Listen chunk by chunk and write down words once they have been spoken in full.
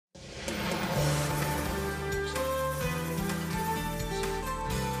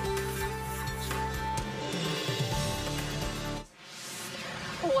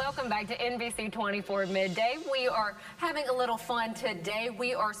Welcome back to NBC 24 Midday. We are having a little fun today.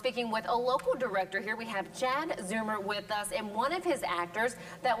 We are speaking with a local director here. We have Chad Zuver with us and one of his actors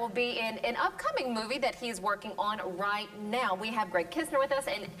that will be in an upcoming movie that he's working on right now. We have Greg Kissner with us,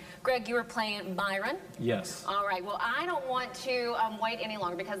 and Greg, you were playing Byron? Yes. All right, well, I don't want to wait any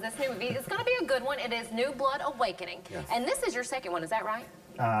longer because this new movie is going to be a good one. It is New Blood Awakening. Yes. And this is your second one, is that right?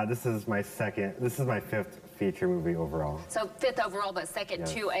 This is my fifth feature movie overall. So fifth overall, but second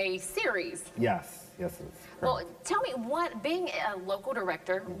to a series. Yes, yes. Well, tell me, being a local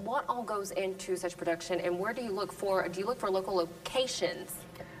director, what all goes into such production, and where do you look for? Do you look for local locations?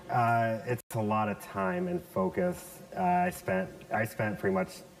 It's a lot of time and focus. I spent pretty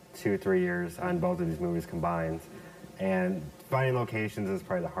much 2-3 years on both of these movies combined, and finding locations is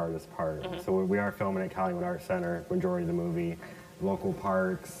probably the hardest part. So we are filming at Hollywood Art Center, majority of the movie. Local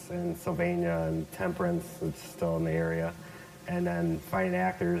parks in Sylvania and Temperance, it's still in the area. And then finding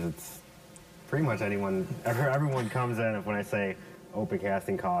actors, it's pretty much anyone, everyone comes in. When I say open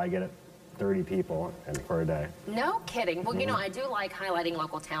casting call, I get 30 people for a day. No kidding. Well, you know, I do like highlighting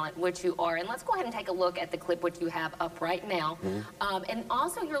local talent, which you are. And let's go ahead and take a look at the clip which you have up right now. And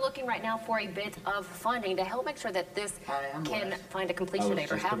also, you're looking right now for a bit of funding to help make sure that this can find a completion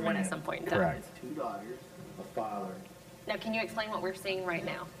date or have one at some point in time. Correct. 2 daughters, a father. Now, can you explain what we're seeing right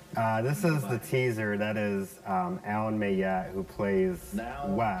now? This is the teaser. That is Alan Mayette, who plays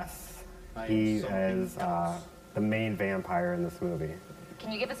Wes. He is the main vampire in this movie.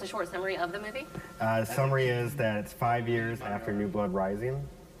 Can you give us a short summary of the movie? The summary is that it's 5 years after New Blood Rising,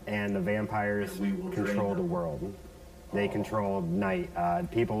 and the vampires control the world. They control night.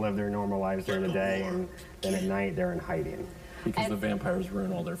 People live their normal lives during the day, and then at night they're in hiding. Because the vampires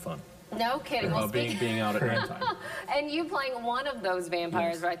ruin all their fun. No kidding. Well, being out at nighttime. And you playing one of those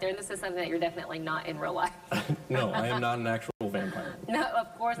vampires right there, and this is something that you're definitely not in real life. No, I am not an actual vampire. No,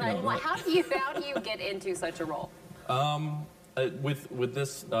 of course not. No, how do you get into such a role? With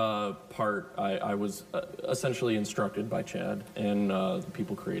this part, I was essentially instructed by Chad and the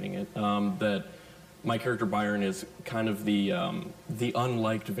people creating it that my character Byron is kind of the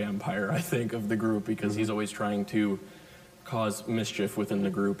unliked vampire, I think, of the group, because he's always trying to cause mischief within the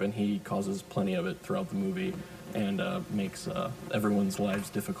group, and he causes plenty of it throughout the movie and makes everyone's lives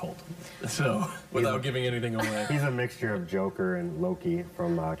difficult. So, without giving anything away. He's a mixture of Joker and Loki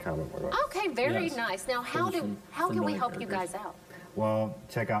from comic book. Okay, very nice. Now, how can we help you guys out? Well,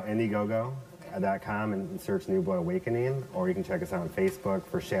 check out Indiegogo.com and search New Blood Awakening, or you can check us out on Facebook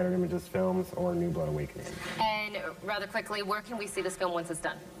for Shattered Images Films or New Blood Awakening. And rather quickly, where can we see this film once it's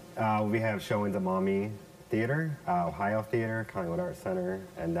done? We have showings at Maumee Theater, Ohio Theater, Hollywood Art Center,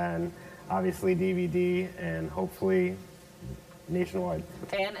 and then obviously DVD and hopefully nationwide.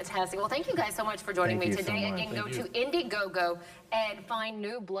 Fantastic. Well, thank you guys so much for joining me today. Again, go to Indiegogo and find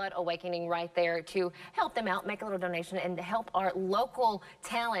New Blood Awakening right there to help them out, make a little donation, and help our local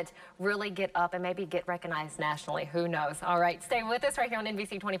talent really get up and maybe get recognized nationally. Who knows? All right, stay with us right here on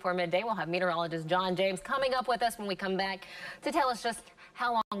NBC 24 Midday. We'll have meteorologist John James coming up with us when we come back to tell us just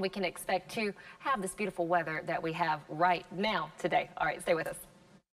how long we can expect to have this beautiful weather that we have right now today. All right, stay with us.